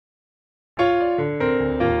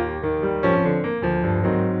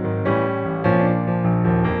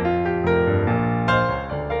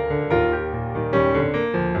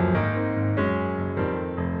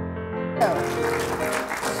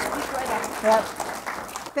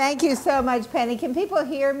Thank you so much, Penny. Can people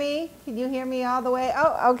hear me? Can you hear me all the way?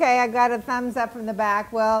 Oh, okay, I got a thumbs up from the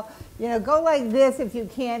back. Well, you know, go like this if you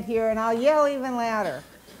can't hear, and I'll yell even louder.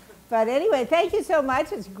 But anyway, thank you so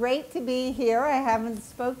much. It's great to be here. I haven't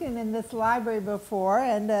spoken in this library before,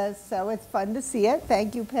 and so it's fun to see it.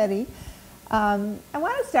 Thank you, Penny. I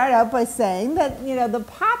want to start out by saying that, you know, the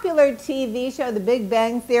popular TV show, The Big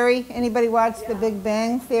Bang Theory, anybody watch The Big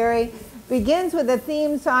Bang Theory? Begins with a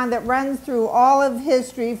theme song that runs through all of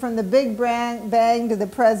history from the Big Bang to the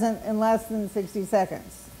present in less than 60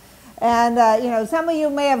 seconds. And, you know, some of you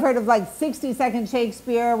may have heard of like 60-second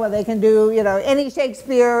Shakespeare, where they can do, you know, any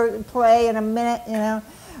Shakespeare play in a minute, you know.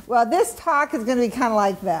 Well, this talk is going to be kind of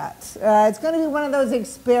like that. It's going to be one of those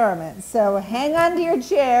experiments. So hang on to your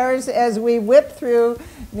chairs as we whip through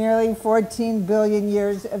nearly 14 billion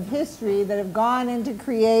years of history that have gone into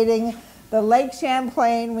creating the Lake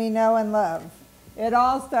Champlain we know and love. It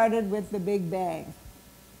all started with the Big Bang.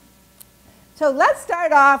 So let's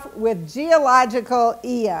start off with geological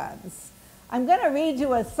eons. I'm going to read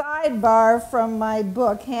you a sidebar from my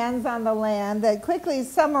book, Hands on the Land, that quickly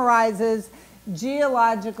summarizes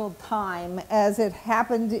geological time as it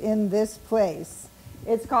happened in this place.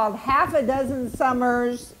 It's called Half a Dozen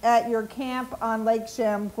Summers at Your Camp on Lake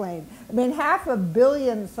Champlain. I mean, 500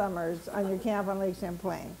 million summers on your camp on Lake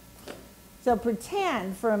Champlain. So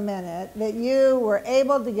pretend for a minute that you were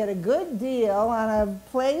able to get a good deal on a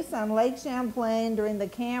place on Lake Champlain during the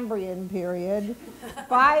Cambrian period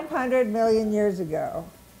 500 million years ago.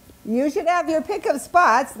 You should have your pick of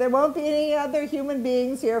spots. There won't be any other human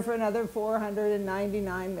beings here for another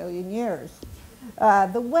 499 million years.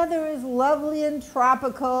 The weather is lovely and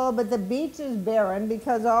tropical, but the beach is barren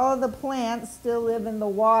because all of the plants still live in the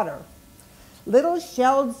water. Little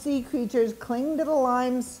shelled sea creatures cling to the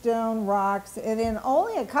limestone rocks, and in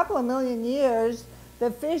only a couple of million years,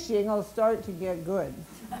 the fishing will start to get good.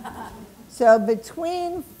 So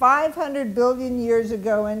between 500 billion years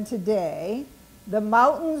ago and today, the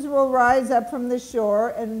mountains will rise up from the shore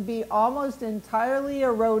and be almost entirely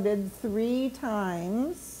eroded 3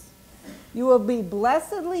 times. You will be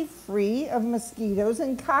blessedly free of mosquitoes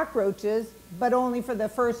and cockroaches, but only for the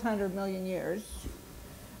first 100 million years.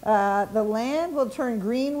 The land will turn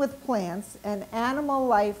green with plants, and animal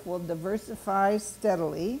life will diversify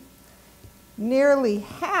steadily. Nearly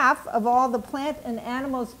half of all the plant and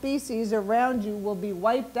animal species around you will be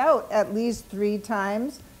wiped out at least 3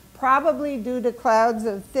 times, probably due to clouds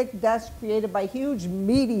of thick dust created by huge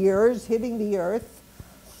meteors hitting the Earth.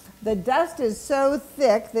 The dust is so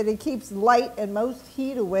thick that it keeps light and most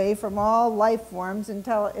heat away from all life forms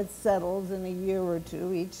until it settles in a year or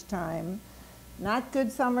 2 each time. Not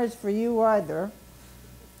good summers for you either.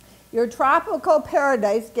 Your tropical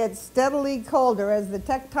paradise gets steadily colder as the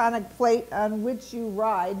tectonic plate on which you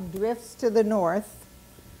ride drifts to the north.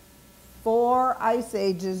 4 ice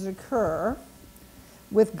ages occur,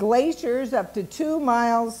 with glaciers up to 2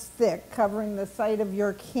 miles thick covering the site of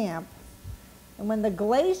your camp. And when the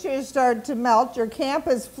glaciers start to melt, your camp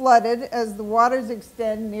is flooded as the waters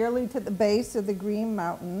extend nearly to the base of the Green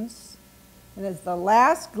Mountains. And as the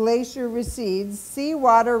last glacier recedes,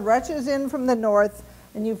 seawater rushes in from the north,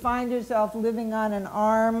 and you find yourself living on an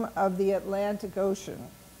arm of the Atlantic Ocean.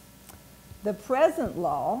 The present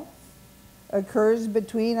lull occurs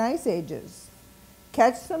between ice ages.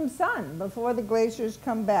 Catch some sun before the glaciers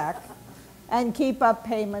come back, and keep up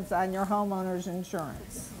payments on your homeowner's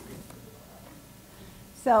insurance.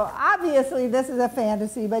 So obviously this is a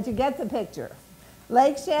fantasy, but you get the picture.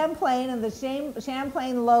 Lake Champlain and the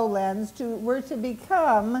Champlain lowlands were to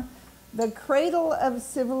become the cradle of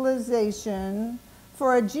civilization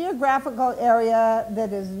for a geographical area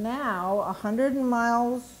that is now 100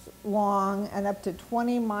 miles long and up to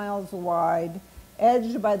 20 miles wide,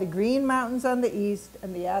 edged by the Green Mountains on the east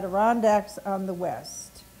and the Adirondacks on the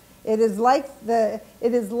west. It is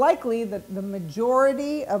likely that the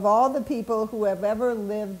majority of all the people who have ever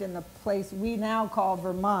lived in the place we now call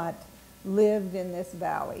Vermont lived in this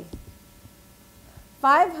valley.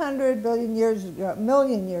 500 million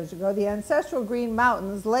years ago, the ancestral Green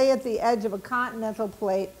Mountains lay at the edge of a continental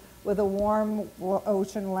plate with a warm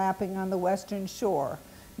ocean lapping on the western shore.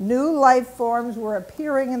 New life forms were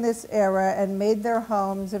appearing in this era and made their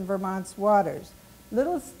homes in Vermont's waters.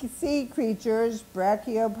 Little sea creatures,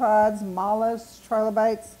 brachiopods, mollusks,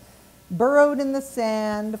 trilobites, burrowed in the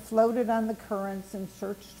sand, floated on the currents, and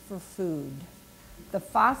searched for food. The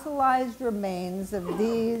fossilized remains of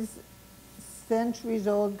these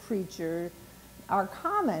centuries-old creatures are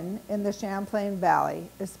common in the Champlain Valley,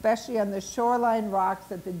 especially on the shoreline rocks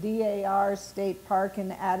at the DAR State Park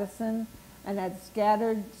in Addison and had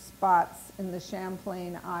scattered spots in the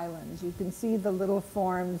Champlain Islands. You can see the little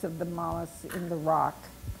forms of the mollusks in the rock.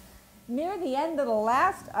 Near the end of the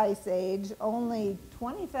last ice age, only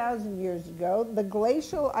 20,000 years ago, the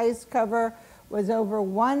glacial ice cover was over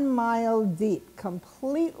 1 mile deep,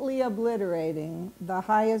 completely obliterating the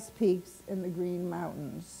highest peaks in the Green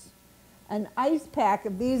Mountains. An ice pack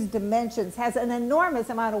of these dimensions has an enormous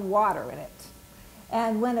amount of water in it.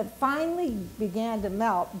 And when it finally began to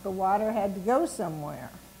melt, the water had to go somewhere.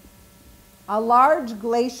 A large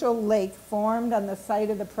glacial lake formed on the site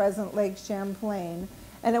of the present Lake Champlain,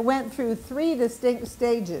 and it went through 3 distinct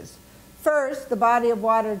stages. First, the body of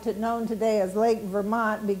water known today as Lake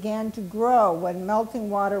Vermont began to grow when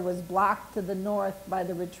melting water was blocked to the north by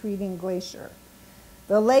the retreating glacier.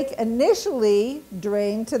 The lake initially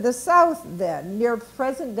drained to the south then, near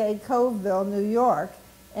present-day Coveville, New York,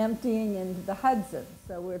 emptying into the Hudson.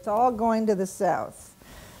 So it's all going to the south.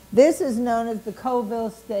 This is known as the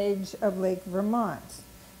Coveville stage of Lake Vermont.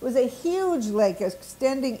 It was a huge lake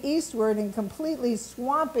extending eastward and completely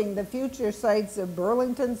swamping the future sites of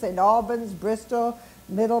Burlington, St. Albans, Bristol,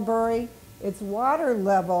 Middlebury. Its water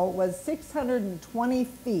level was 620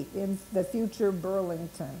 feet in the future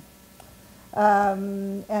Burlington,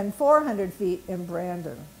 and 400 feet in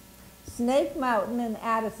Brandon. Snake Mountain and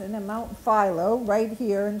Addison and Mount Philo, right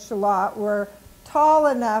here in Charlotte, were tall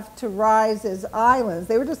enough to rise as islands.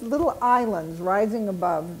 They were just little islands rising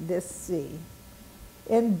above this sea.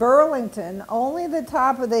 In Burlington, only the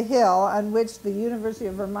top of the hill on which the University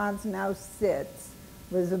of Vermont now sits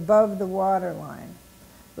was above the water line.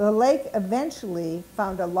 The lake eventually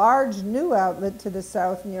found a large new outlet to the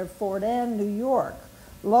south near Fort Anne, New York,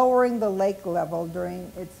 lowering the lake level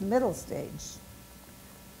during its middle stage.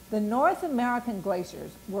 The North American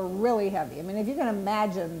glaciers were really heavy. I mean, if you can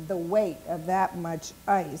imagine the weight of that much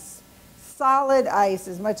ice, solid ice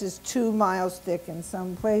as much as 2 miles thick in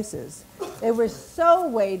some places. They were so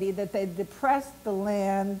weighty that they depressed the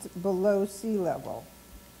land below sea level.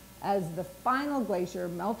 As the final glacier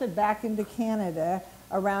melted back into Canada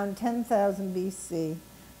around 10,000 BC,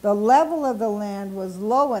 the level of the land was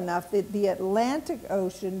low enough that the Atlantic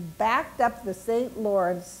Ocean backed up the St.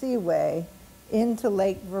 Lawrence Seaway into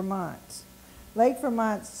Lake Vermont. Lake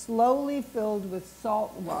Vermont slowly filled with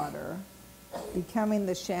salt water, becoming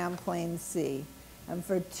the Champlain Sea. And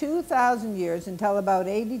for 2,000 years, until about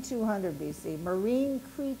 8200 BC, marine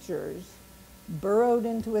creatures burrowed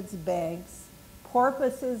into its banks,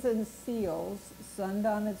 porpoises and seals sunned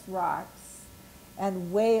on its rocks,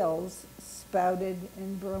 and whales spouted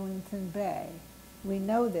in Burlington Bay. We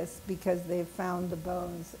know this because they've found the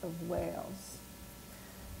bones of whales,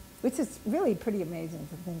 which is really pretty amazing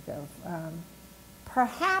to think of.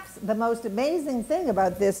 Perhaps the most amazing thing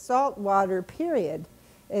about this saltwater period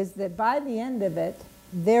is that by the end of it,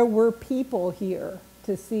 there were people here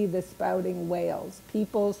to see the spouting whales.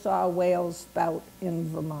 People saw whales spout in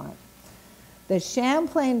Vermont. The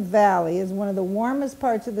Champlain Valley is one of the warmest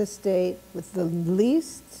parts of the state with the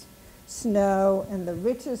least snow and the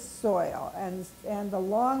richest soil and the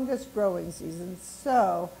longest growing season.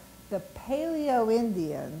 So the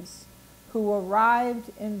Paleo-Indians who arrived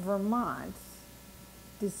in Vermont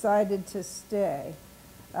decided to stay.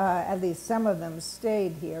 At least some of them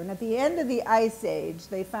stayed here. And at the end of the Ice Age,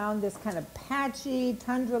 they found this kind of patchy,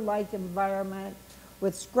 tundra-like environment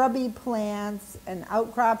with scrubby plants and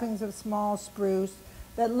outcroppings of small spruce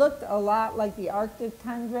that looked a lot like the Arctic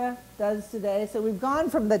tundra does today. So we've gone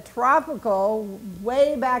from the tropical,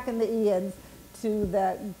 way back in the Eons, to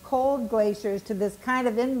the cold glaciers, to this kind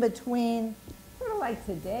of in-between, sort of like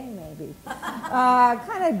today maybe,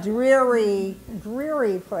 kind of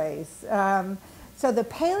dreary place. So the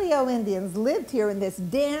Paleo-Indians lived here in this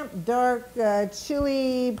damp, dark,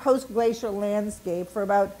 chilly, post-glacial landscape for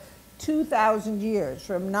about 2,000 years,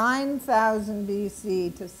 from 9,000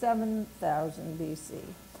 BC to 7,000 BC.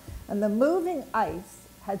 And the moving ice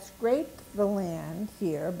had scraped the land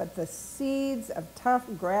here, but the seeds of tough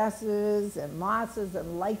grasses and mosses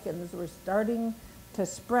and lichens were starting to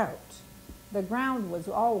sprout. The ground was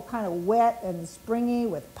all kind of wet and springy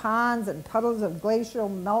with ponds and puddles of glacial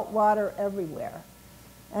meltwater everywhere.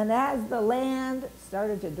 And as the land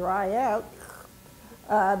started to dry out,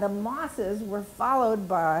 the mosses were followed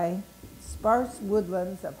by sparse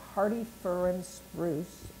woodlands of hardy fir and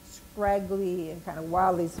spruce, scraggly and kind of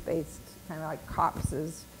wildly spaced, kind of like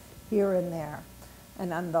copses here and there.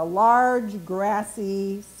 And on the large,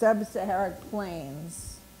 grassy, sub-Saharan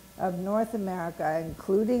plains of North America,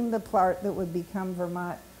 including the part that would become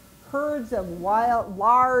Vermont, herds of wild,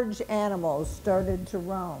 large animals started to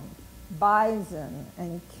roam. Bison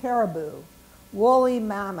and caribou, Woolly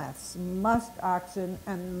mammoths, musk oxen,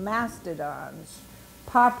 and mastodons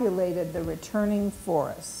populated the returning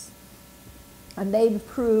forests. And they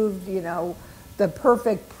proved, you know, the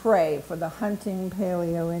perfect prey for the hunting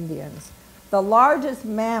Paleo-Indians. The largest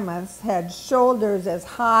mammoths had shoulders as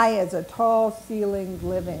high as a tall-ceilinged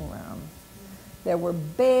living room. There were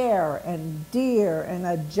bear and deer and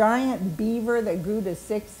a giant beaver that grew to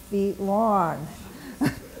 6 feet long.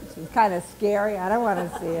 Which was kind of scary. I don't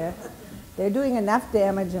want to see it. They're doing enough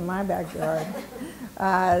damage in my backyard.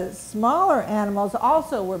 Smaller animals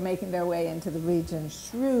also were making their way into the region.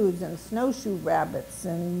 Shrews and snowshoe rabbits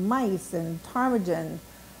and mice and ptarmigan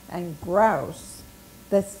and grouse.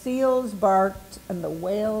 The seals barked and the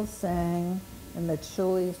whales sang in the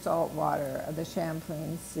chilly salt water of the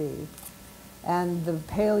Champlain Sea. And the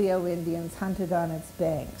Paleo-Indians hunted on its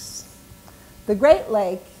banks. The Great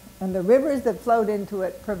Lake and the rivers that flowed into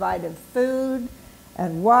it provided food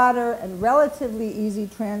and water and relatively easy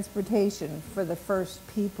transportation for the first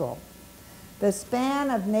people. The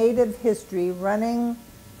span of native history running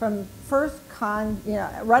from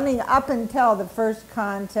running up until the first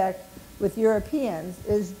contact with Europeans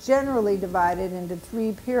is generally divided into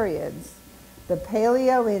 3 periods. The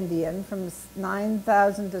Paleo-Indian from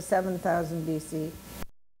 9,000 to 7,000 BC,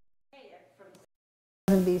 from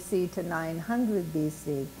 7,000 BC to 900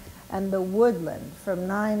 BC, and the woodland from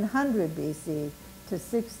 900 BC to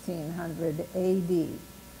 1600 AD.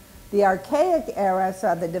 The Archaic era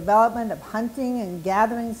saw the development of hunting and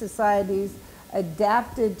gathering societies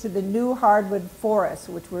adapted to the new hardwood forests,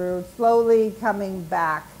 which were slowly coming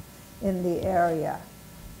back in the area.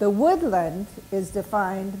 The woodland is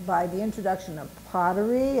defined by the introduction of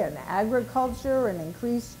pottery and agriculture and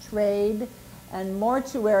increased trade and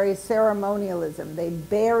mortuary ceremonialism. They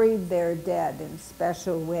buried their dead in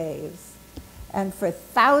special ways. And for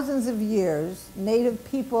thousands of years, native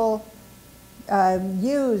people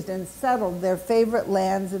used and settled their favorite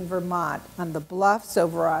lands in Vermont on the bluffs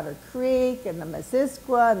over Otter Creek and the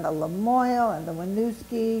Missisquoi and the Lamoille and the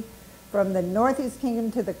Winooski, from the Northeast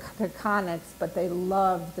Kingdom to the Taconics, but they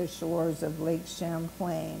loved the shores of Lake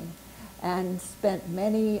Champlain and spent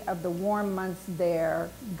many of the warm months there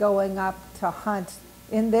going up to hunt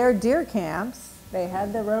in their deer camps. They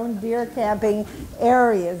had their own deer camping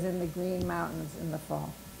areas in the Green Mountains in the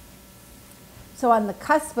fall. So on the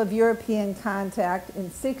cusp of European contact in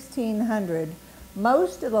 1600,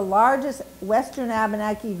 most of the largest Western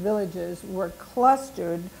Abenaki villages were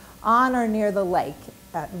clustered on or near the lake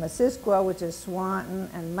at Missisquoi, which is Swanton,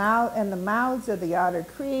 and the mouths of the Otter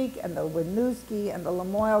Creek and the Winooski and the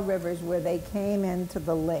Lamoille rivers where they came into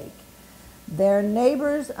the lake. Their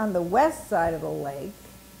neighbors on the west side of the lake,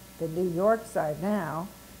 the New York side now,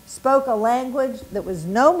 spoke a language that was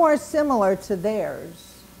no more similar to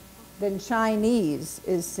theirs than Chinese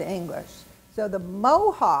is to English. So the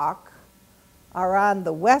Mohawk are on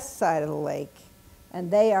the west side of the lake,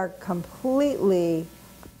 and they are completely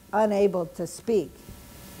unable to speak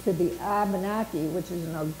to the Abenaki, which is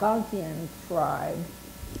an Algonquian tribe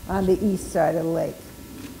on the east side of the lake.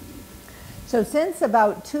 So since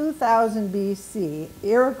about 2000 BC,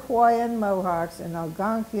 Iroquoian Mohawks and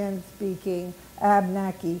Algonquian-speaking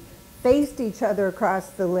Abenaki faced each other across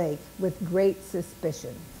the lake with great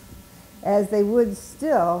suspicion, as they would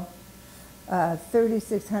still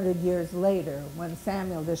 3,600 years later when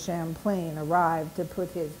Samuel de Champlain arrived to put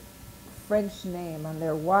his French name on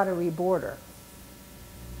their watery border.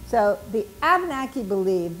 So the Abenaki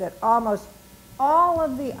believed that almost all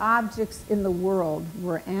of the objects in the world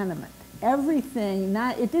were animate. Everything,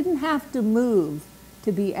 it didn't have to move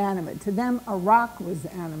to be animate. To them, a rock was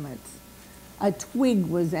animate. A twig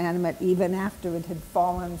was animate even after it had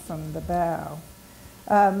fallen from the bough.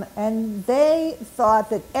 And they thought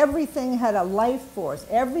that everything had a life force.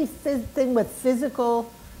 Everything with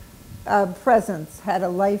physical presence had a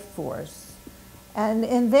life force. And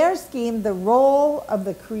in their scheme, the role of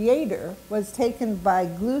the creator was taken by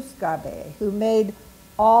Gluskabe, who made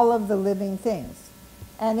all of the living things.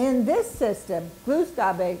 And in this system,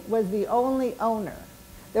 Gluskabe was the only owner.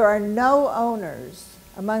 There are no owners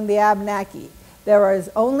among the Abenaki. There is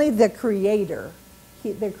only the creator.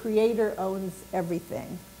 The creator owns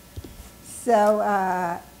everything. So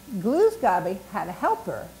Gluskabe had a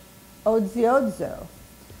helper, Odziodzo,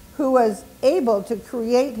 who was able to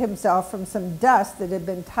create himself from some dust that had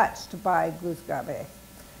been touched by Gluskabe.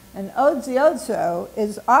 And Odziodzo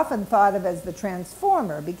is often thought of as the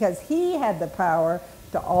transformer because he had the power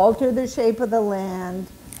to alter the shape of the land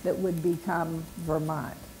that would become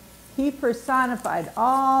Vermont. He personified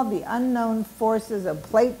all the unknown forces of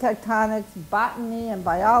plate tectonics, botany, and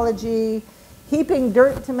biology, heaping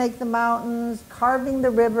dirt to make the mountains, carving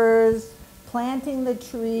the rivers, planting the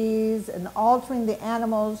trees and altering the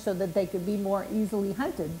animals so that they could be more easily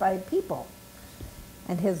hunted by people.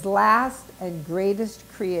 And his last and greatest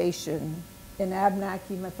creation in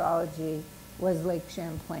Abenaki mythology was Lake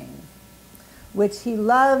Champlain, which he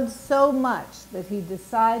loved so much that he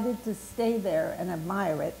decided to stay there and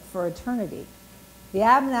admire it for eternity. The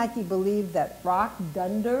Abenaki believed that Rock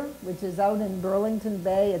Dunder, which is out in Burlington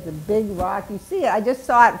Bay, it's a big rock. You see it. I just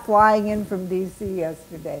saw it flying in from DC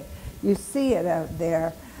yesterday. You see it out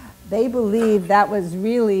there. They believed that was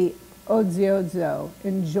really Odziozo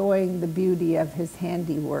enjoying the beauty of his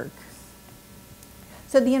handiwork.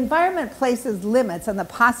 So the environment places limits on the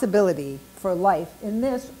possibility for life in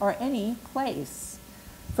this or any place.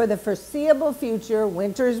 For the foreseeable future,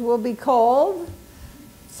 winters will be cold,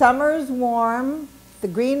 summers warm, the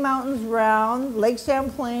Green Mountains round, Lake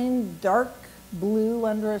Champlain dark blue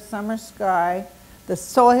under a summer sky, the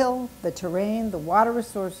soil, the terrain, the water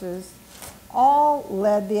resources, all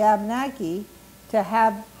led the Abenaki to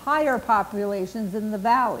have higher populations in the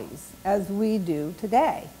valleys, as we do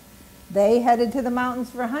today. They headed to the mountains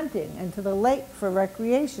for hunting and to the lake for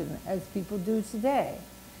recreation, as people do today.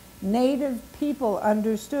 Native people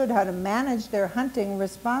understood how to manage their hunting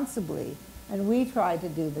responsibly, and we try to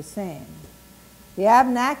do the same. The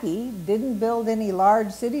Abenaki didn't build any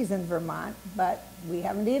large cities in Vermont, but we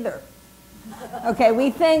haven't either. Okay,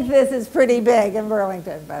 we think this is pretty big in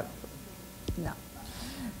Burlington, but no.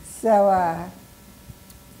 So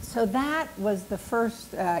that was the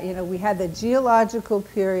first, we had the geological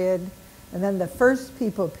period and then the first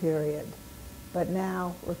people period, but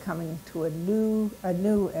now we're coming to a new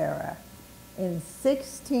era. In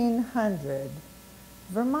 1600,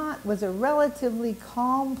 Vermont was a relatively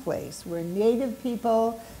calm place where native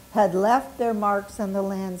people had left their marks on the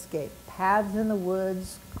landscape, paths in the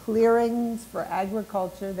woods, clearings for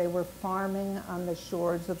agriculture. They were farming on the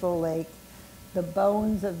shores of the lake. The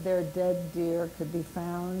bones of their dead deer could be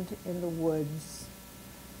found in the woods.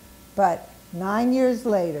 But 9 years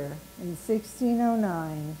later, in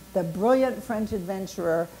 1609, the brilliant French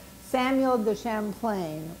adventurer Samuel de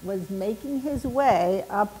Champlain was making his way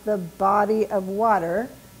up the body of water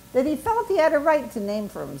that he felt he had a right to name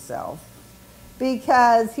for himself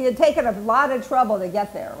because he had taken a lot of trouble to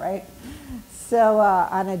get there, right? So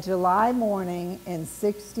on a July morning in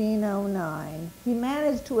 1609, he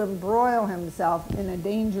managed to embroil himself in a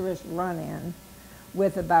dangerous run-in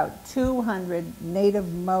with about 200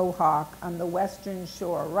 native Mohawk on the western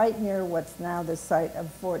shore, right near what's now the site of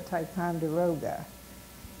Fort Ticonderoga.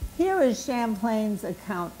 Here is Champlain's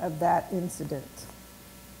account of that incident.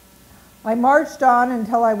 I marched on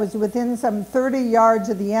until I was within some 30 yards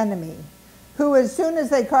of the enemy, who, as soon as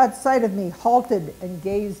they caught sight of me, halted and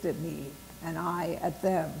gazed at me, and I at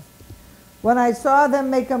them. When I saw them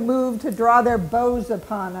make a move to draw their bows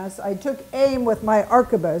upon us, I took aim with my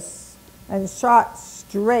arquebus and shot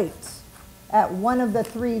straight at one of the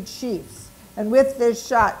three chiefs. And with this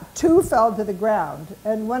shot, two fell to the ground,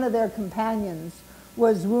 and one of their companions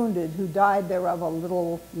was wounded, who died thereof a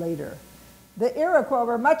little later. The Iroquois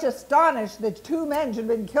were much astonished that two men should have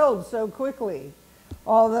been killed so quickly,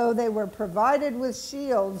 although they were provided with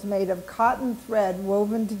shields made of cotton thread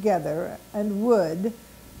woven together and wood,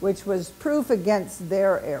 which was proof against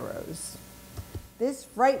their arrows. This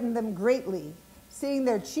frightened them greatly. Seeing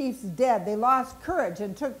their chiefs dead, they lost courage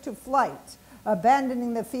and took to flight,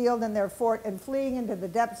 abandoning the field and their fort and fleeing into the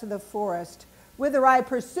depths of the forest, whither I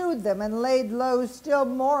pursued them and laid low still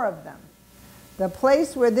more of them. The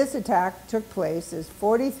place where this attack took place is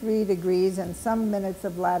 43 degrees and some minutes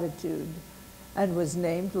of latitude, and was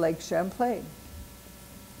named Lake Champlain.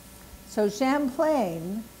 So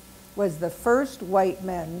Champlain was the first white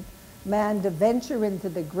man to venture into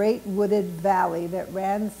the great wooded valley that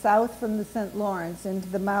ran south from the St. Lawrence into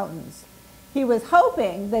the mountains. He was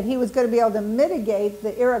hoping that he was going to be able to mitigate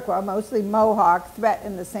the Iroquois, mostly Mohawk, threat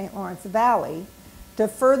in the St. Lawrence Valley to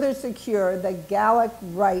further secure the Gallic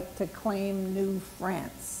right to claim New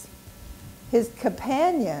France. His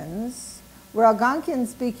companions were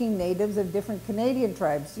Algonquin-speaking natives of different Canadian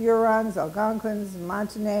tribes, Hurons, Algonquins,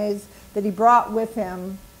 Montagnais, that he brought with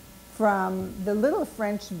him from the little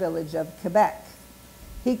French village of Quebec.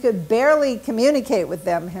 He could barely communicate with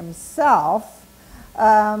them himself,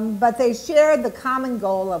 but they shared the common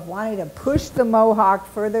goal of wanting to push the Mohawk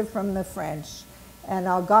further from the French and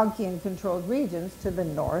Algonquian-controlled regions to the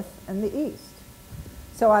north and the east.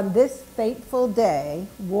 So on this fateful day,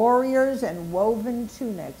 warriors and woven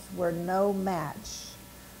tunics were no match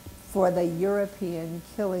for the European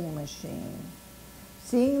killing machine.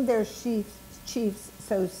 Seeing their chiefs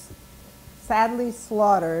so sadly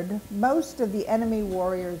slaughtered, most of the enemy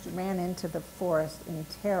warriors ran into the forest in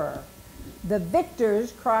terror. The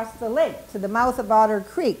victors crossed the lake to the mouth of Otter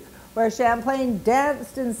Creek, where Champlain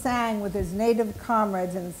danced and sang with his native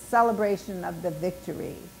comrades in celebration of the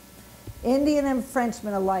victory. Indian and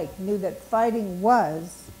Frenchmen alike knew that fighting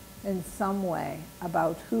was, in some way,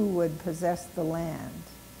 about who would possess the land.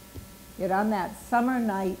 Yet on that summer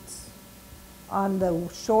night, on the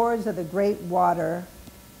shores of the Great Water,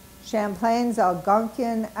 Champlain's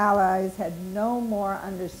Algonquian allies had no more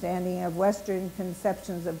understanding of Western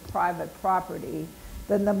conceptions of private property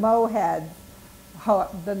than the Mohawk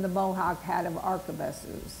had of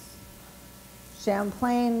arquebuses.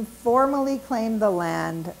 Champlain formally claimed the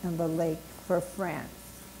land and the lake for France.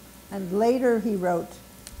 And later he wrote,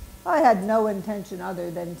 "I had no intention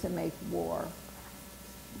other than to make war."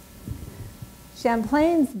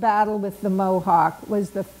 Champlain's battle with the Mohawk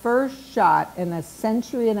was the first shot in a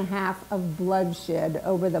century and a half of bloodshed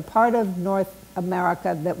over the part of North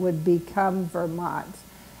America that would become Vermont.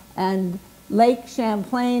 And Lake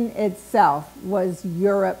Champlain itself was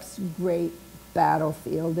Europe's great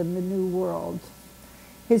battlefield in the New World.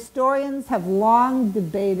 Historians have long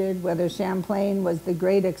debated whether Champlain was the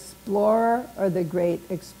great explorer or the great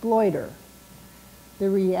exploiter. The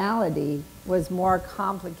reality was more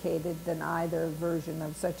complicated than either version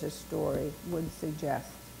of such a story would suggest.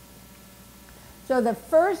 So the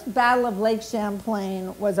first Battle of Lake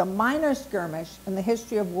Champlain was a minor skirmish in the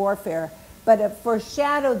history of warfare, but it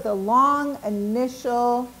foreshadowed the long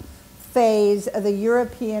initial phase of the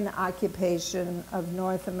European occupation of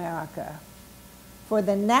North America. For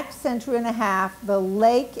the next century and a half, the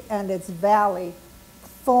lake and its valley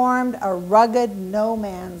formed a rugged no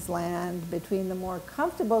man's land between the more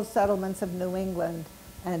comfortable settlements of New England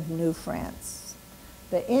and New France.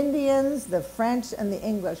 The Indians, the French, and the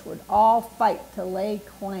English would all fight to lay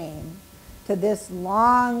claim to this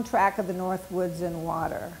long tract of the North Woods and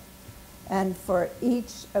water. And for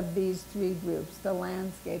each of these three groups, the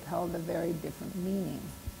landscape held a very different meaning.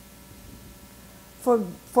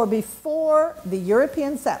 For before the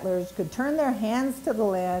European settlers could turn their hands to the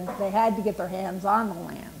land, they had to get their hands on the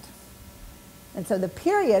land. And so the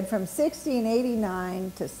period from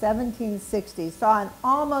 1689 to 1760 saw an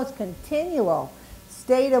almost continual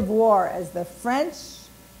state of war as the French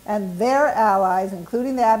and their allies,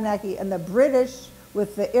 including the Abenaki, and the British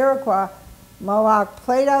with the Iroquois Mohawk,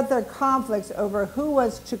 played out their conflicts over who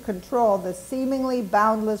was to control the seemingly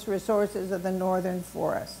boundless resources of the northern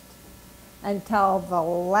forest. Until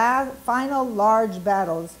the final large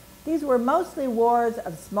battles, these were mostly wars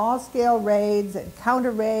of small-scale raids and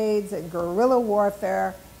counter-raids and guerrilla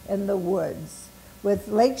warfare in the woods, with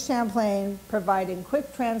Lake Champlain providing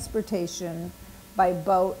quick transportation by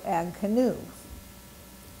boat and canoe.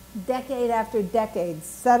 Decade after decade,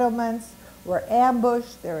 settlements were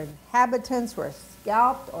ambushed, their inhabitants were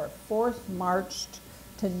scalped or forced-marched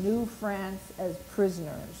to New France as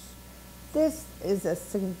prisoners. This is a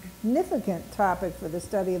significant topic for the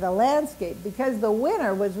study of the landscape because the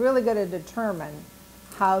winner was really going to determine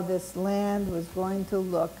how this land was going to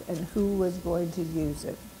look and who was going to use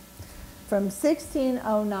it. From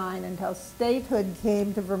 1609 until statehood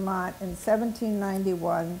came to Vermont in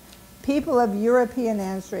 1791, people of European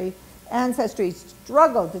ancestry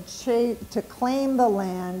struggled to claim the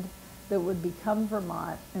land that would become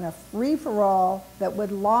Vermont in a free-for-all that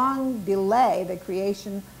would long delay the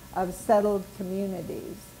creation of settled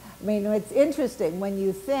communities. I mean, it's interesting when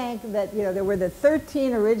you think that, you know, there were the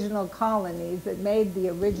 13 original colonies that made the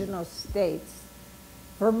original states.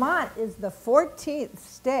 Vermont is the 14th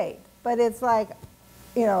state, but it's like,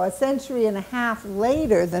 you know, a century and a half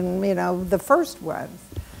later than, you know, the first ones.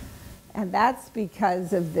 And that's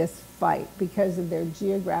because of this fight, because of their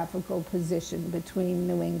geographical position between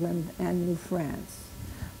New England and New France.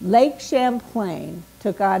 Lake Champlain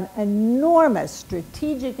took on enormous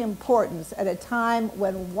strategic importance at a time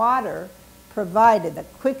when water provided the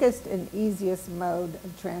quickest and easiest mode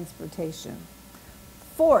of transportation.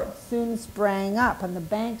 Forts soon sprang up on the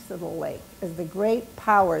banks of the lake as the great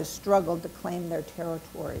powers struggled to claim their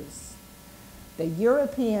territories. The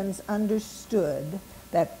Europeans understood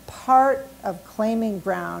that part of claiming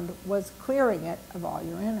ground was clearing it of all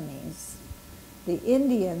your enemies. The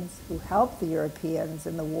Indians who helped the Europeans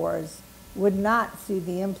in the wars would not see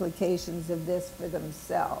the implications of this for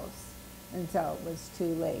themselves until it was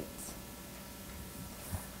too late.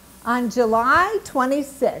 On July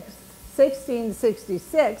 26,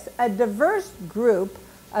 1666, a diverse group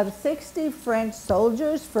of 60 French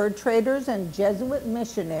soldiers, fur traders, and Jesuit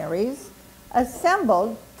missionaries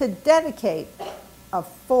assembled to dedicate a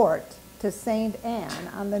fort to St. Anne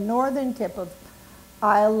on the northern tip of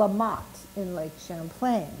Isle La Motte in Lake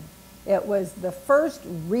Champlain. It was the first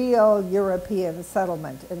real European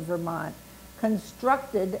settlement in Vermont,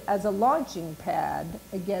 constructed as a launching pad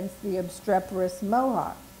against the obstreperous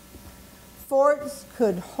Mohawk. Forts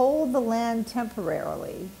could hold the land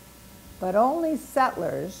temporarily, but only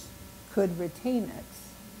settlers could retain it.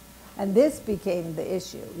 And this became the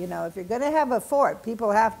issue. You know, if you're going to have a fort,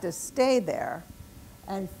 people have to stay there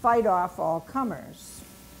and fight off all comers.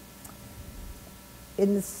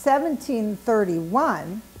 In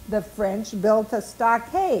 1731, the French built a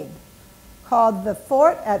stockade called the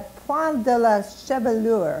Fort at Point de la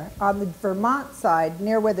Chevelure on the Vermont side,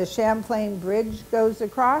 near where the Champlain Bridge goes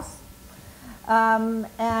across.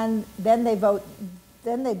 And then they built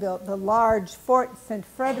the large Fort St.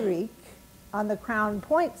 Frederic on the Crown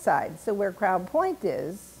Point side. So where Crown Point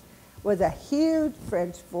is, was a huge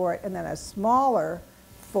French fort and then a smaller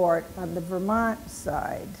fort on the Vermont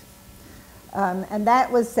side. And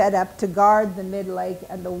that was set up to guard the mid-lake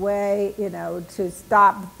and the way, you know, to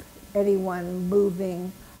stop anyone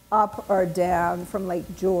moving up or down from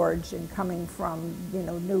Lake George and coming from, you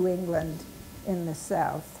know, New England in the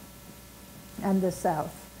south and the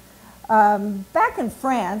south. Back in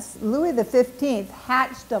France, Louis XV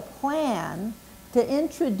hatched a plan to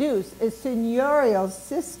introduce a seigneurial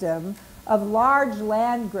system of large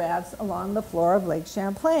land grants along the floor of Lake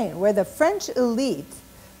Champlain, where the French elite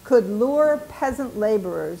could lure peasant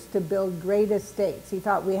laborers to build great estates. He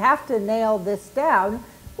thought, we have to nail this down,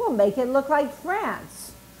 we'll make it look like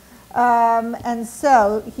France. And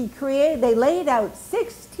so they laid out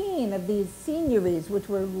 16 of these seigneuries, which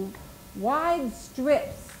were wide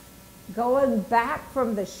strips going back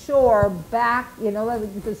from the shore back, you know,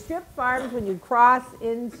 the strip farms, when you cross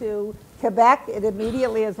into Quebec, it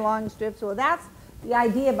immediately has long strips. Well, that's the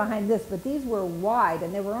idea behind this, but these were wide,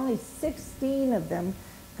 and there were only 16 of them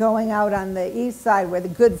going out on the east side where the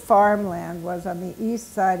good farmland was, on the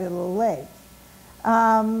east side of the lake.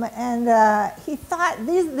 He thought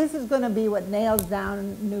this is going to be what nails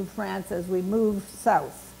down New France as we move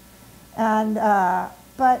south.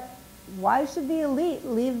 But why should the elite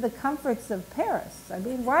leave the comforts of Paris? I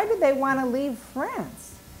mean, why did they want to leave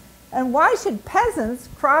France? And why should peasants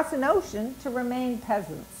cross an ocean to remain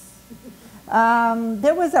peasants?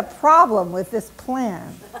 There was a problem with this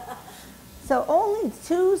plan. So only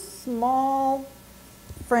two small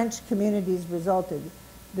French communities resulted.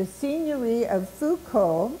 The Seigneurie of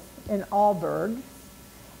Foucault in Albers,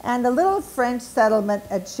 and a little French settlement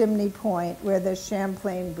at Chimney Point where the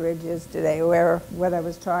Champlain Bridge is today, what I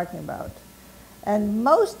was talking about. And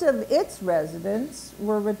most of its residents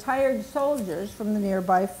were retired soldiers from the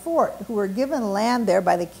nearby fort who were given land there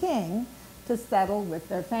by the king to settle with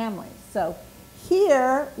their families. So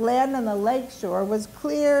here, land on the lakeshore was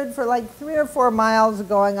cleared for like 3 or 4 miles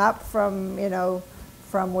going up from, you know,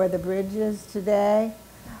 from where the bridge is today.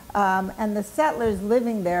 And the settlers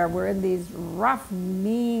living there were in these rough,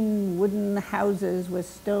 mean wooden houses with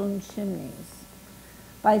stone chimneys.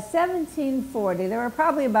 By 1740, there were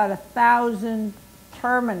probably about 1,000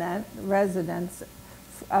 permanent residents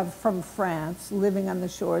from France living on the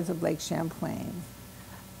shores of Lake Champlain.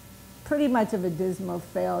 Pretty much of a dismal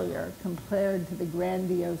failure compared to the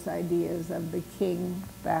grandiose ideas of the king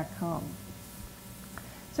back home.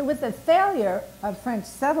 So with the failure of French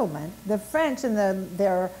settlement, the French and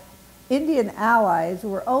their Indian allies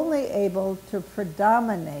were only able to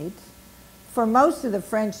predominate for most of the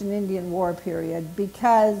French and Indian War period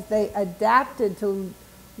because they adapted to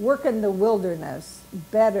work in the wilderness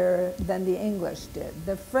better than the English did.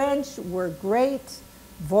 The French were great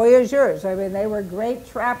voyageurs. I mean, they were great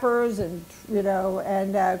trappers and, you know,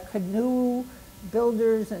 and canoe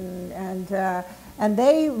builders, and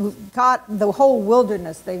they got the whole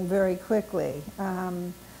wilderness thing very quickly.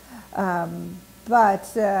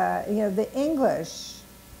 But you know, the English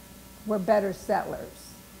were better settlers.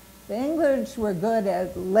 The English were good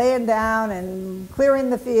at laying down and clearing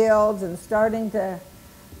the fields and starting to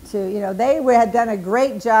you know, they had done a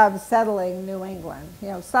great job settling New England, you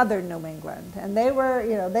know, southern New England. And they were,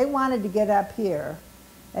 you know, they wanted to get up here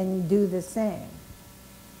and do the same.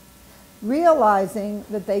 Realizing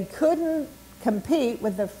that they couldn't compete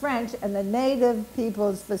with the French and the native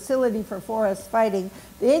people's facility for forest fighting,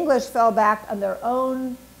 the English fell back on their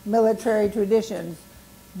own military traditions,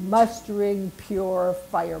 mustering pure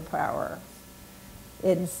firepower.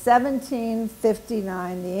 In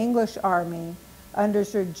 1759, the English army, under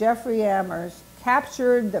Sir Geoffrey Amherst,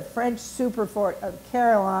 captured the French superfort of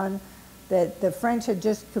Carillon that the French had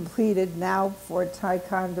just completed, now Fort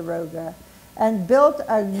Ticonderoga, and built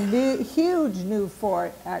a huge new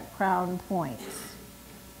fort at Crown Point.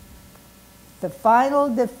 The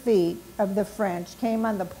final defeat of the French came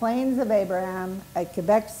on the Plains of Abraham at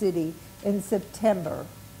Quebec City in September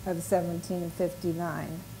of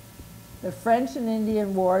 1759. The French and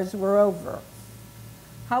Indian Wars were over.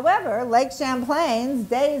 However, Lake Champlain's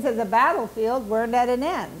days as a battlefield weren't at an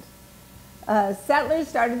end. Settlers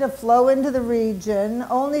started to flow into the region,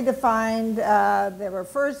 only to find there were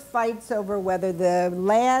first fights over whether the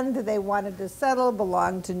land they wanted to settle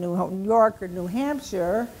belonged to New York or New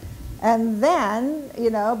Hampshire. And then,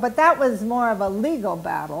 but that was more of a legal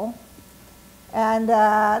battle. And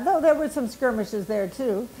though there were some skirmishes there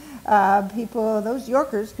too, those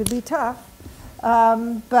Yorkers could be tough.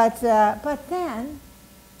 But then,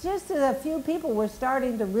 just as a few people were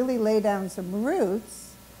starting to really lay down some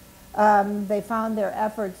roots, they found their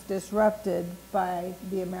efforts disrupted by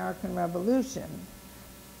the American Revolution.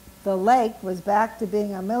 The lake was back to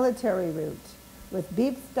being a military route, with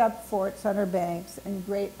beefed up forts on her banks and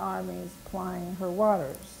great armies plying her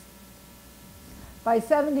waters. By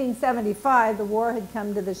 1775, the war had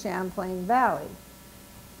come to the Champlain Valley.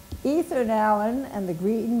 Ethan Allen and the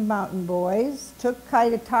Green Mountain Boys took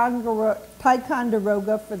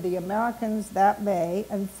Ticonderoga for the Americans that May,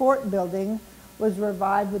 and fort building was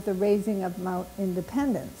revived with the raising of Mount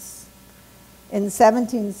Independence. In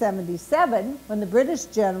 1777, when the British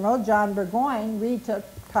general John Burgoyne retook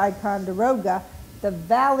Ticonderoga, the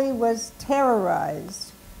valley was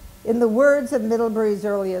terrorized. In the words of Middlebury's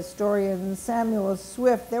early historian Samuel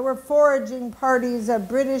Swift, there were foraging parties of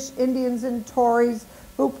British Indians and Tories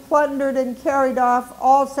who plundered and carried off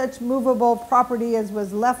all such movable property as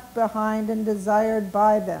was left behind and desired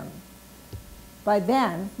by them. By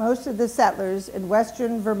then, most of the settlers in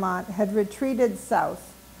western Vermont had retreated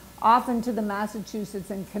south, often to the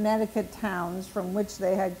Massachusetts and Connecticut towns from which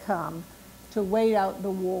they had come, to wait out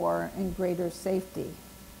the war in greater safety.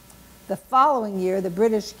 The following year, the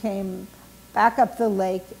British came back up the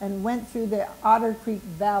lake and went through the Otter Creek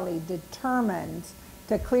Valley, determined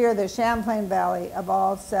to clear the Champlain Valley of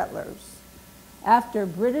all settlers. After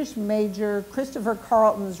British Major Christopher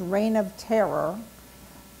Carleton's reign of terror,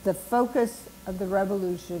 the focus of the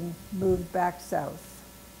revolution moved back south.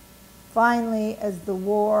 Finally, as the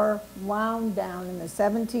war wound down in the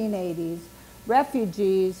 1780s,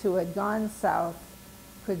 refugees who had gone south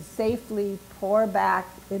could safely pour back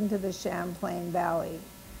into the Champlain Valley.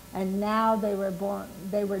 And now they were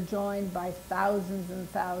joined by thousands and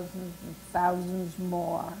thousands and thousands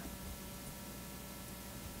more.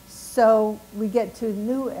 So we get to a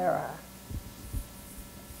new era.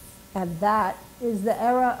 And that is the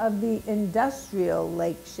era of the industrial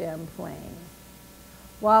Lake Champlain.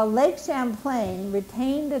 While Lake Champlain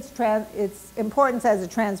retained its importance as a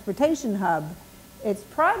transportation hub, its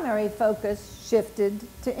primary focus shifted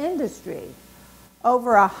to industry.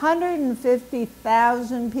 Over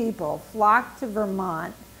 150,000 people flocked to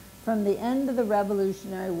Vermont from the end of the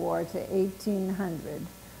Revolutionary War to 1800,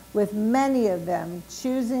 with many of them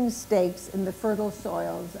choosing stakes in the fertile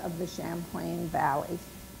soils of the Champlain Valley.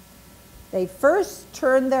 They first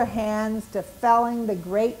turned their hands to felling the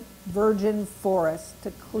great virgin forests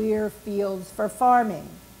to clear fields for farming.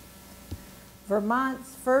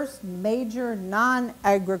 Vermont's first major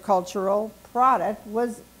non-agricultural product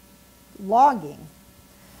was logging.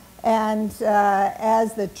 And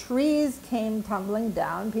as the trees came tumbling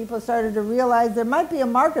down, people started to realize there might be a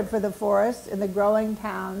market for the forest in the growing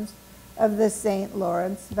towns of the St.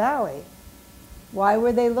 Lawrence Valley. Why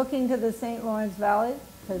were they looking to the St. Lawrence Valley?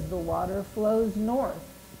 Because the water flows north.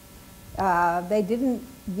 They didn't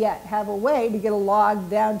yet have a way to get a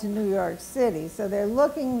log down to New York City, so they're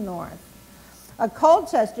looking north. A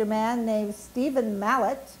Colchester man named Stephen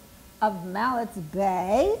Mallet of Mallet's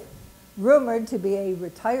Bay, rumored to be a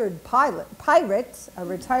retired pirate,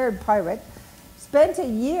 spent a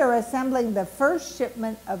year assembling the first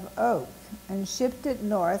shipment of oak and shipped it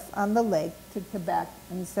north on the lake to Quebec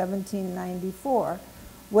in 1794,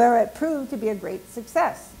 where it proved to be a great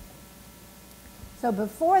success. So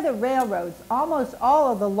before the railroads, almost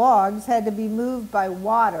all of the logs had to be moved by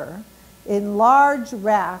water in large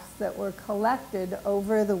rafts that were collected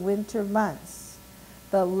over the winter months.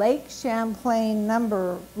 The Lake Champlain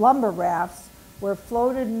lumber rafts were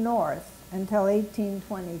floated north until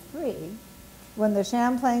 1823, when the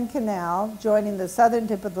Champlain Canal, joining the southern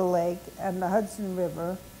tip of the lake and the Hudson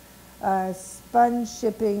River, spun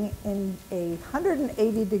shipping in a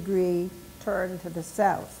 180-degree turn to the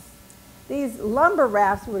south. These lumber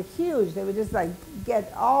rafts were huge. They would just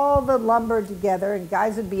get all the lumber together, and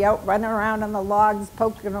guys would be out running around on the logs,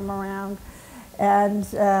 poking them around. And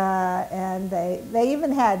they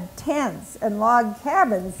even had tents and log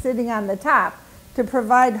cabins sitting on the top to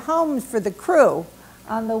provide homes for the crew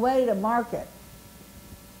on the way to market.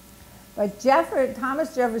 But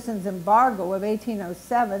Thomas Jefferson's embargo of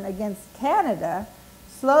 1807 against Canada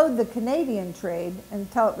slowed the Canadian trade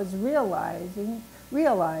until it was realized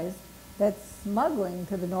that smuggling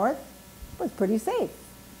to the north was pretty safe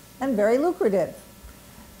and very lucrative.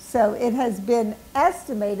 So it has been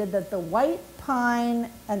estimated that the white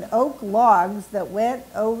pine and oak logs that went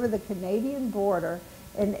over the Canadian border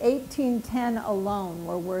in 1810 alone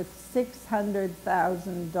were worth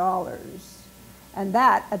 $600,000. And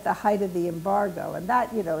that at the height of the embargo. And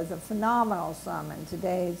that, you know, is a phenomenal sum in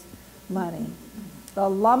today's money. The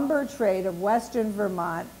lumber trade of Western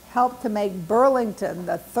Vermont helped to make Burlington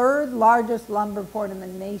the third largest lumber port in the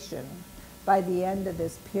nation by the end of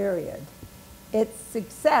this period. Its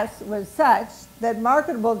success was such that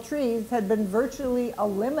marketable trees had been virtually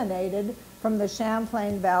eliminated from the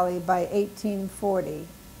Champlain Valley by 1840.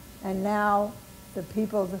 And now the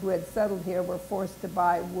people who had settled here were forced to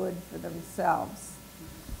buy wood for themselves.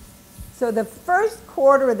 So the first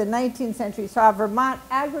quarter of the 19th century saw Vermont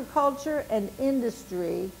agriculture and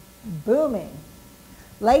industry booming.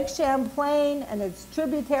 Lake Champlain and its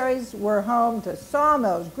tributaries were home to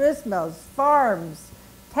sawmills, gristmills, farms,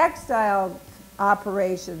 textile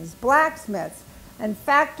operations, blacksmiths, and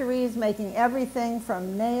factories making everything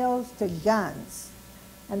from nails to guns.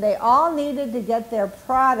 And they all needed to get their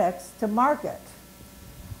products to market.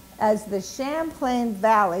 As the Champlain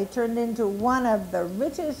Valley turned into one of the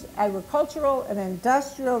richest agricultural and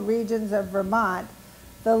industrial regions of Vermont,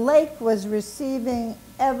 the lake was receiving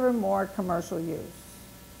ever more commercial use.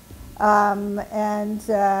 You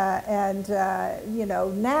know,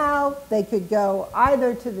 now they could go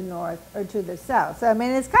either to the north or to the south. So, I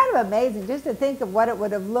mean, it's kind of amazing just to think of what it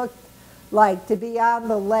would have looked like to be on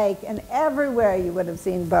the lake, and everywhere you would have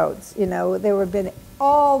seen boats. You know, there would have been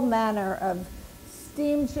all manner of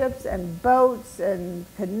steamships and boats and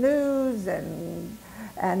canoes and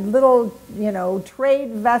little, you know,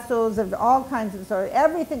 trade vessels of all kinds of sorts.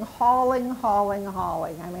 Everything hauling.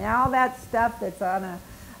 I mean, all that stuff that's on a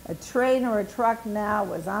train or a truck now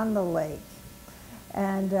was on the lake.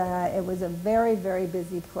 And it was a very, very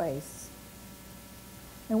busy place.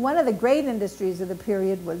 And one of the great industries of the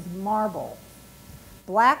period was marble.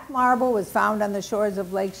 Black marble was found on the shores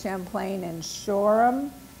of Lake Champlain and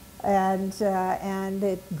Shoreham, and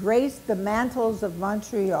it graced the mantles of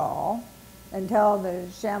Montreal until the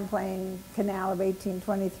Champlain Canal of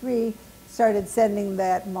 1823 started sending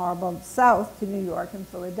that marble south to New York and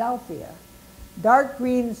Philadelphia. Dark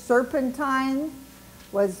green serpentine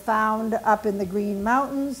was found up in the Green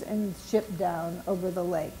Mountains and shipped down over the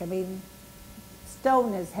lake. I mean,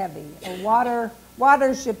 stone is heavy. Water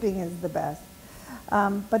shipping is the best.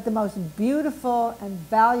 But the most beautiful and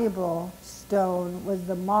valuable stone was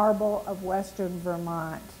the marble of Western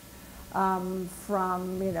Vermont,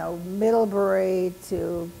 from, you know, Middlebury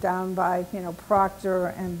to down by, you know, Proctor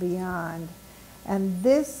and beyond. And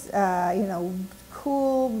this, you know,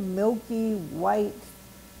 cool, milky white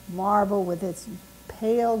marble with its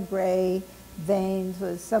pale gray veins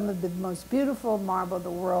was some of the most beautiful marble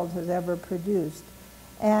the world has ever produced.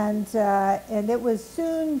 And it was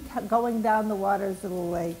soon going down the waters of the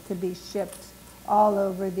lake to be shipped all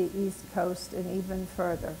over the East Coast and even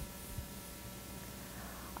further.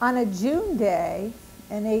 On a June day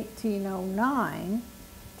in 1809,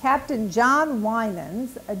 Captain John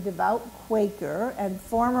Winans, a devout Quaker and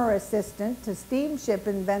former assistant to steamship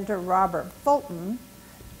inventor Robert Fulton,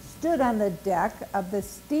 stood on the deck of the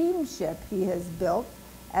steamship he has built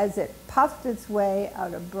as it puffed its way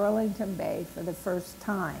out of Burlington Bay for the first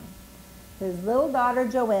time. His little daughter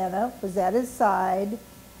Joanna was at his side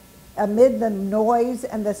amid the noise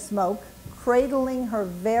and the smoke, cradling her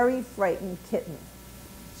very frightened kitten.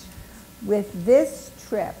 With this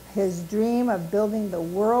trip, his dream of building the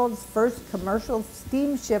world's first commercial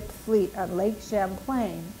steamship fleet on Lake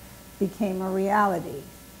Champlain became a reality.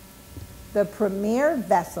 The premier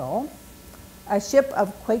vessel, a ship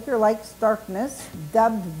of Quaker-like starkness,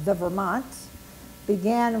 dubbed the Vermont,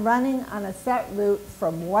 began running on a set route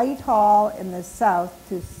from Whitehall in the south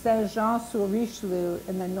to Saint-Jean-sur-Richelieu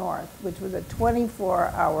in the north, which was a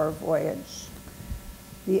 24-hour voyage.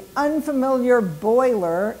 The unfamiliar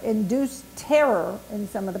boiler induced terror in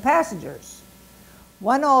some of the passengers.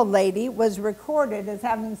 One old lady was recorded as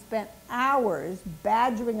having spent hours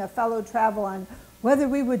badgering a fellow traveler on whether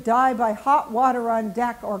we would die by hot water on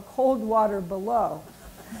deck or cold water below.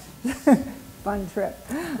 Fun trip.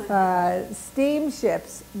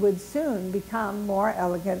 Steamships would soon become more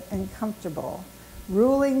elegant and comfortable,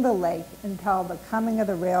 ruling the lake until the coming of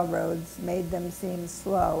the railroads made them seem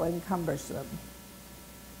slow and cumbersome.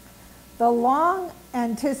 The long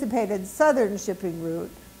anticipated southern shipping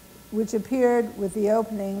route, which appeared with the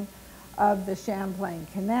opening of the Champlain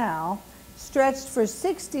Canal, stretched for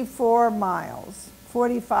 64 miles,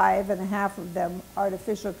 45 and a half of them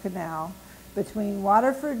artificial canal, between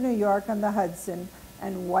Waterford, New York on the Hudson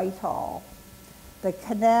and Whitehall. The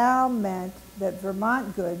canal meant that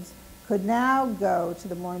Vermont goods could now go to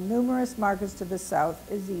the more numerous markets to the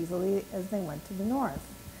south as easily as they went to the north.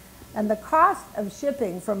 And the cost of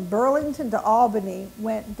shipping from Burlington to Albany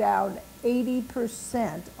went down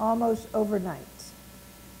 80% almost overnight.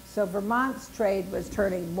 So Vermont's trade was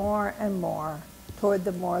turning more and more toward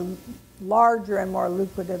the more larger and more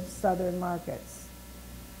lucrative southern markets.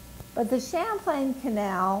 But the Champlain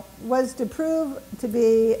Canal was to prove to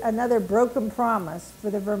be another broken promise for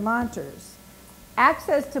the Vermonters.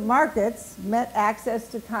 Access to markets meant access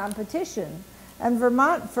to competition, and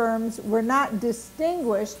Vermont firms were not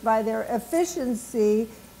distinguished by their efficiency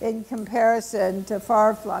in comparison to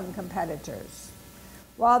far-flung competitors.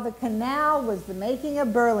 While the canal was the making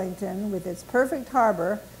of Burlington with its perfect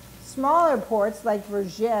harbor, smaller ports like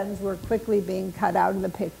Vergennes were quickly being cut out of the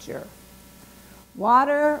picture.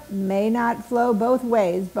 Water may not flow both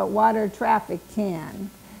ways, but water traffic can.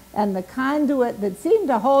 And the conduit that seemed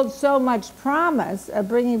to hold so much promise of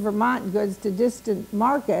bringing Vermont goods to distant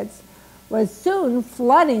markets was soon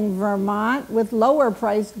flooding Vermont with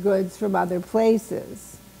lower-priced goods from other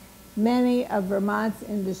places. Many of Vermont's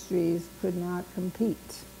industries could not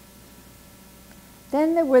compete.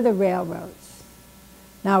 Then there were the railroads.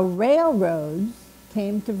 Now, railroads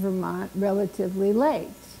came to Vermont relatively late.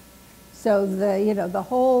 So the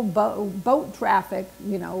whole boat traffic,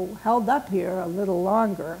 held up here a little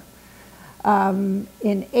longer. In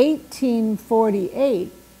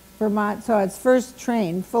 1848, Vermont saw its first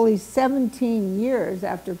train fully 17 years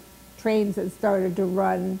after trains had started to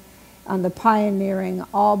run on the pioneering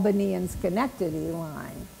Albany and Schenectady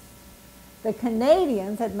line. The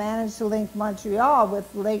Canadians had managed to link Montreal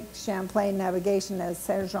with Lake Champlain navigation as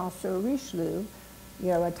Saint-Jean-sur-Richelieu,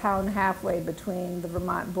 a town halfway between the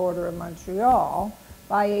Vermont border and Montreal,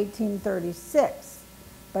 by 1836.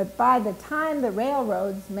 But by the time the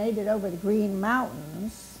railroads made it over the Green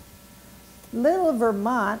Mountains, little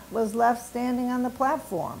Vermont was left standing on the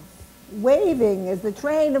platform, waving as the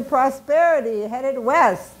train of prosperity headed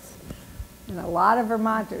west. And a lot of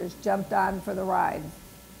Vermonters jumped on for the ride.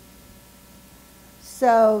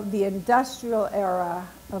 So the industrial era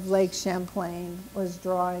of Lake Champlain was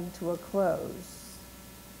drawing to a close.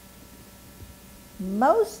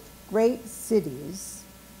 Most great cities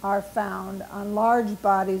are found on large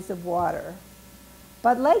bodies of water,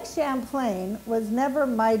 but Lake Champlain was never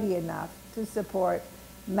mighty enough to support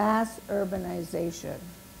mass urbanization.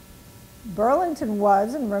 Burlington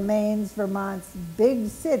was and remains Vermont's big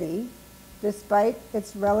city, despite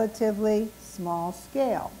its relatively small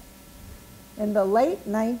scale. In the late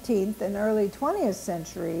 19th and early 20th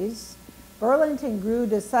centuries, Burlington grew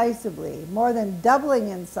decisively, more than doubling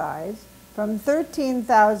in size from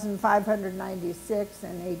 13,596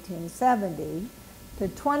 in 1870 to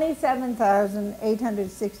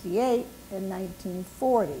 27,868 in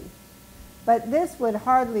 1940. But this would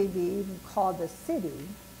hardly be even called a city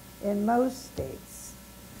in most states.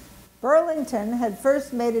 Burlington had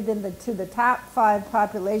first made it into the top 5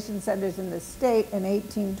 population centers in the state in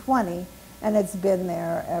 1820, and it's been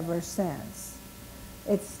there ever since.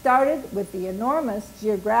 It started with the enormous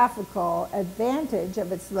geographical advantage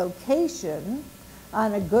of its location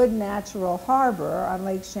on a good natural harbor on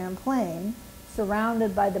Lake Champlain,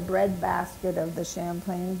 surrounded by the breadbasket of the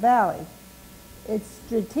Champlain Valley. Its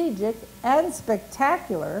strategic and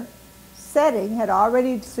spectacular setting had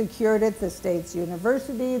already secured it the state's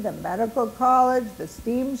university, the medical college, the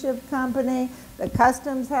steamship company, the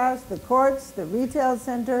customs house, the courts, the retail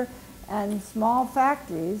center, and small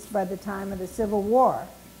factories by the time of the Civil War.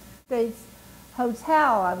 State's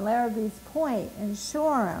hotel on Larrabee's Point in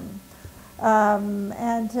Shoreham,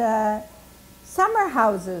 and summer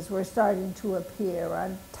houses were starting to appear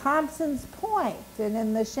on Thompson's Point and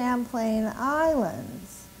in the Champlain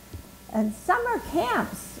Islands. And summer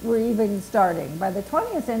camps were even starting. By the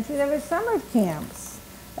 20th century, there were summer camps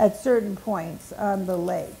at certain points on the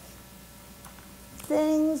lake.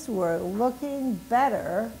 Things were looking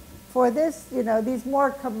better for this, these more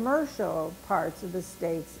commercial parts of the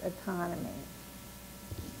state's economy.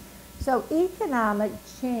 So economic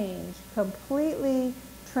change completely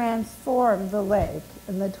transformed the lake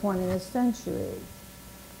in the 20th century.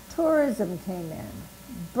 Tourism came in.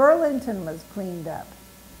 Burlington was cleaned up.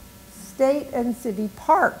 State and city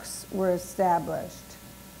parks were established.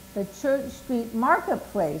 The Church Street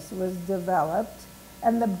Marketplace was developed,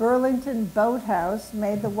 and the Burlington Boathouse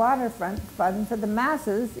made the waterfront fun for the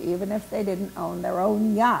masses, even if they didn't own their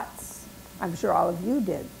own yachts. I'm sure all of you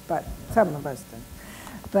did, but some of us didn't.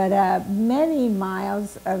 But many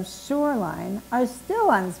miles of shoreline are still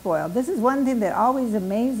unspoiled. This is one thing that always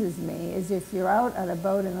amazes me, is if you're out on a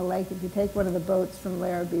boat in a lake, if you take one of the boats from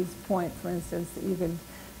Larrabee's Point, for instance, that you can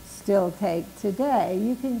still take today,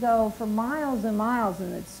 you can go for miles and miles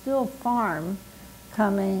and it's still farm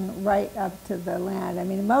coming right up to the land. I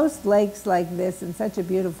mean, most lakes like this in such a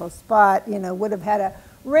beautiful spot, you know, would have had a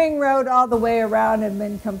ring road all the way around and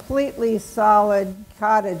been completely solid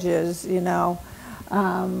cottages, you know,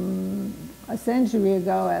 a century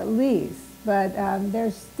ago at least. But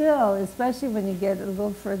there's still, especially when you get a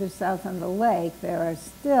little further south on the lake, there are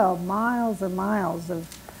still miles and miles of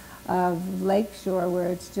lakeshore where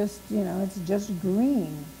it's just, you know, it's just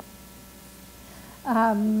green.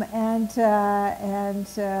 The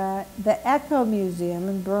Echo Museum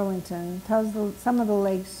in Burlington tells some of the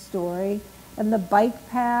lake's story, and the bike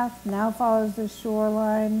path now follows the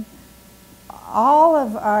shoreline. All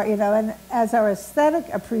of our, you know, and as our aesthetic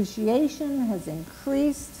appreciation has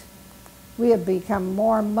increased, we have become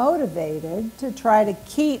more motivated to try to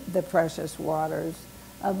keep the precious waters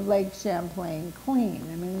of Lake Champlain clean.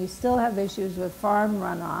 I mean, we still have issues with farm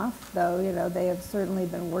runoff, though, you know, they have certainly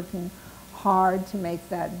been working hard to make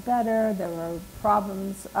that better. There are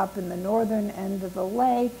problems up in the northern end of the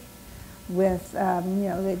lake with, you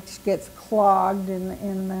know, it gets clogged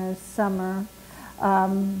in the summer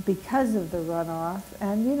because of the runoff.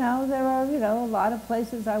 And, you know, there are, you know, a lot of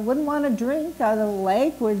places I wouldn't want to drink out of the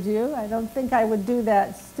lake, would you? I don't think I would do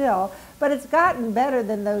that still. But it's gotten better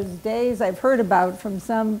than those days I've heard about from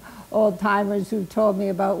some old timers who told me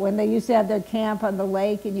about when they used to have their camp on the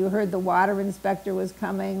lake and you heard the water inspector was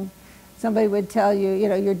coming. Somebody would tell you, you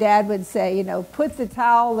know, your dad would say, you know, put the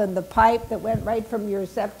towel in the pipe that went right from your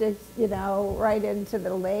septic, you know, right into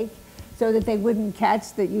the lake, so that they wouldn't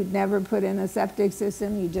catch that you'd never put in a septic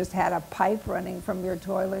system. You just had a pipe running from your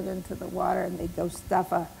toilet into the water, and they'd go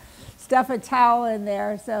stuff a towel in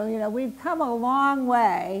there. So, you know, we've come a long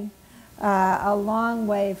way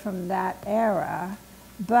from that era.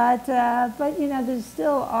 But you know, there's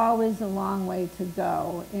still always a long way to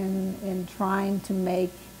go in trying to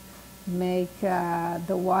make the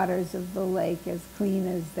waters of the lake as clean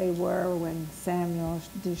as they were when Samuel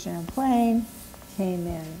de Champlain came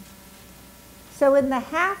in. So in the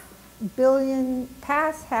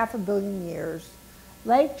past half a billion years,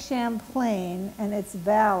 Lake Champlain and its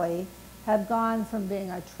valley have gone from being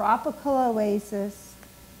a tropical oasis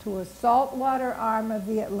to a saltwater arm of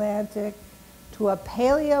the Atlantic, to a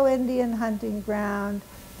Paleo-Indian hunting ground,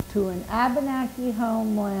 to an Abenaki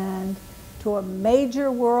homeland, to a major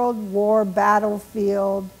World War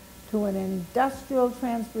battlefield, to an industrial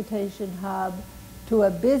transportation hub, to a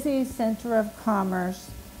busy center of commerce,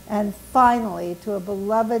 and finally to a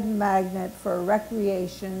beloved magnet for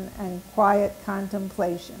recreation and quiet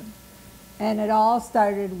contemplation. And it all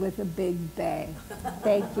started with a big bang.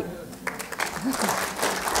 Thank you.